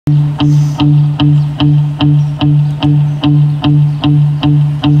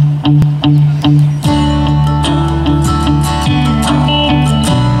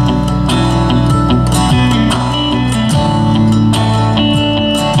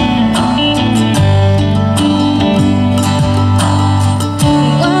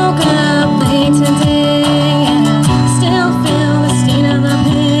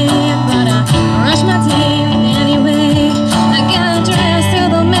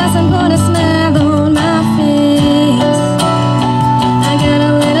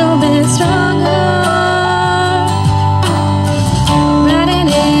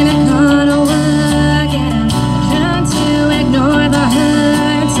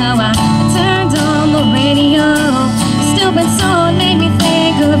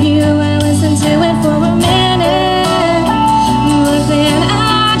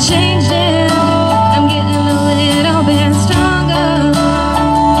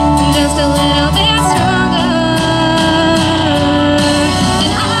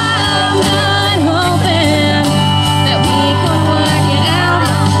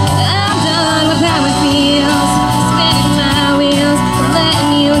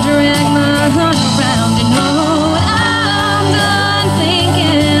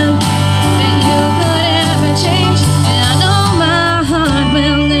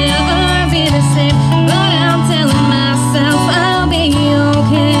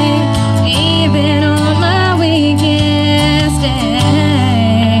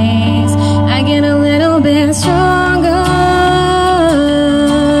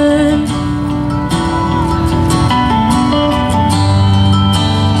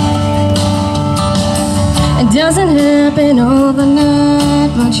Doesn't happen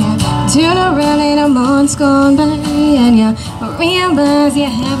overnight, but you turn around and a month's gone by, and you realize you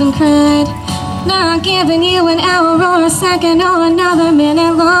haven't cried. Not giving you an hour or a second or another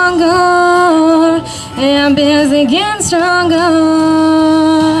minute longer. I'm busy getting stronger,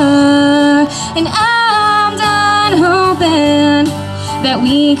 and I'm done hoping that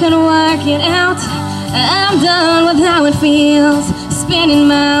we can work it out. I'm done with how it feels, spinning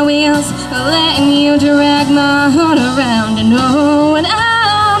my wheels, letting you drag my heart around. And oh, and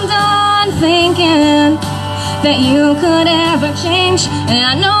I'm done thinking that you could ever change. And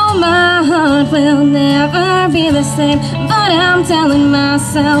I know my heart will never be the same, but I'm telling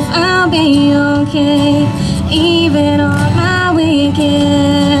myself I'll be okay, even on my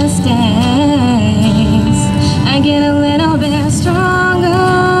weakest days. I get a little bit stronger,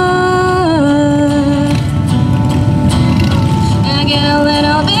 I get a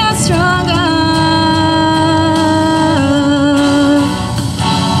little bit stronger.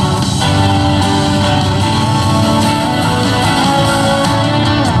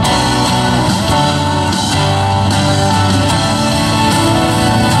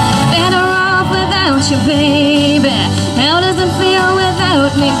 You, baby, how does it feel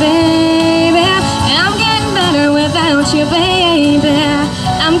without me, baby? I'm getting better without you, baby.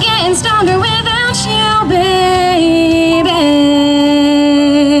 I'm getting stronger without you, baby.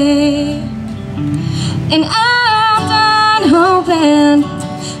 And I'm done hoping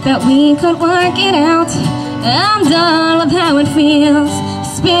that we could work it out. I'm done with how it feels,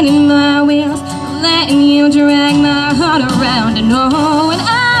 spinning my wheels, letting you drag my heart around. And oh, and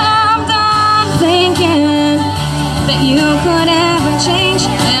I'm done thinking that you could ever change.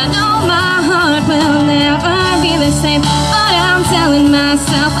 I know my heart will never be the same, but I'm telling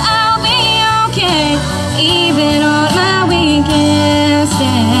myself I'll be okay, even on my weakest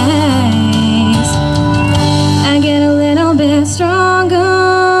days. I get a little bit stronger,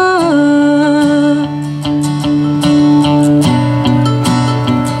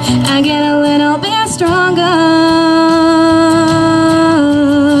 I get a little bit stronger.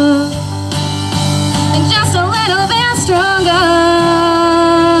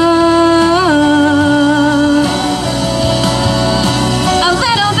 A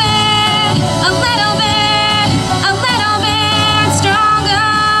little bit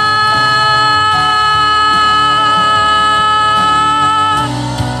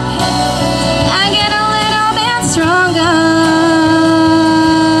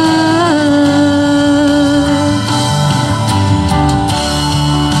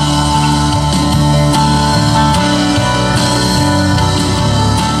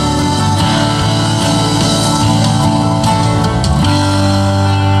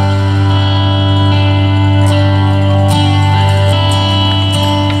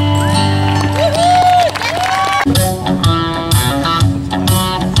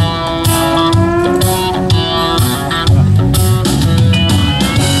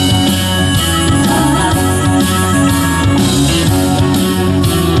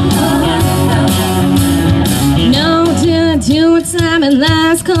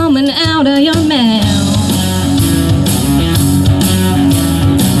is coming out of your mouth.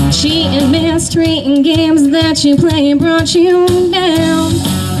 Cheating, mistreating, games that you play brought you down.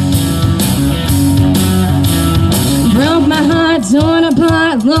 Broke my heart, torn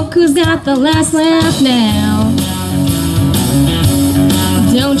apart, look who's got the last laugh now.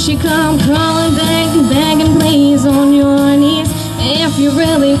 Don't you come crawling, begging, begging, please, on your knees. If you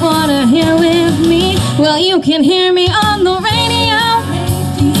really wanna hear with me, well, you can hear me on the radio.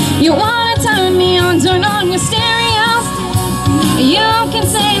 You wanna turn me on, turn on your stereo. You can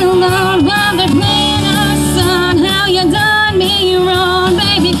sing along while they're playing our song. How you done me wrong,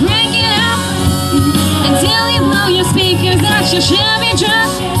 baby, crank it up until you blow your speakers out your Chevy truck.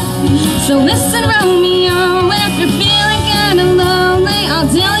 So listen, Romeo, if you're feeling kinda lonely, I'll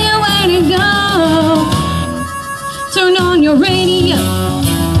tell you where to go. Turn on your radio.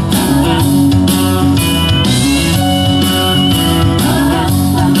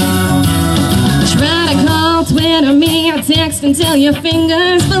 Try to call, Twitter me, or text until your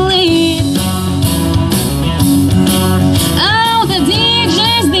fingers bleed. Oh, the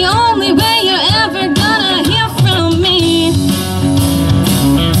DJ's the only way you're ever gonna hear from me.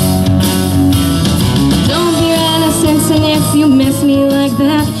 Don't be reticent, and if you miss me like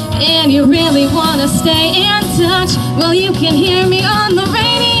that and you really wanna stay in touch, well, you can hear me on the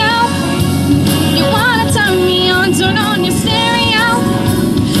radio. You wanna turn me on, turn on your stereo.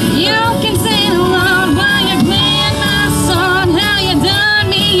 You can sing along while you're playing my song. How you done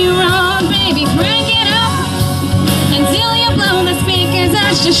me wrong, baby, crank it up until you blow the speakers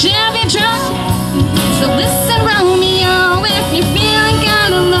out your Chevy truck. So listen, Romeo, if you're feeling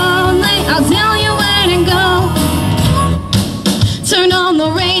kinda lonely, I'll tell you where to go. Turn on the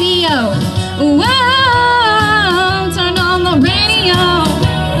radio. Whoa, turn on the radio.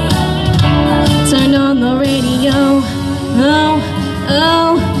 Turn on the radio. Oh,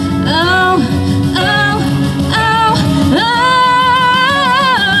 oh, oh, oh, oh, oh.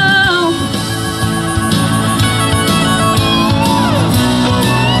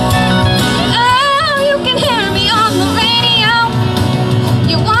 Oh, you can hear me on the radio.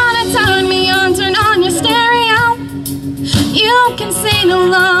 You wanna turn me on, turn on your stereo. You can sing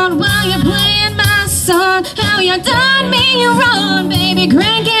along while you're playing my song. How you done me wrong, baby,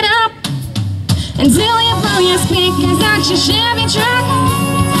 crank it up until you blow your speakers out your Chevy truck.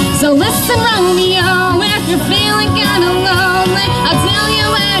 So listen, Romeo, if you're feeling kinda lonely, I'll tell you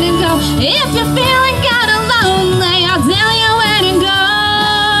where to go. If you're feeling kinda lonely, I'll tell you where to go.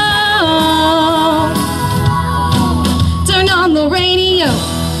 Turn on the radio.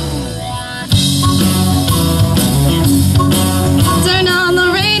 Turn on the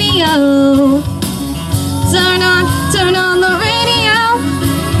radio. Turn on the radio.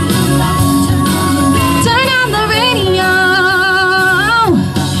 Turn on the radio.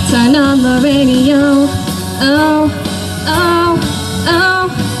 Turn on the radio.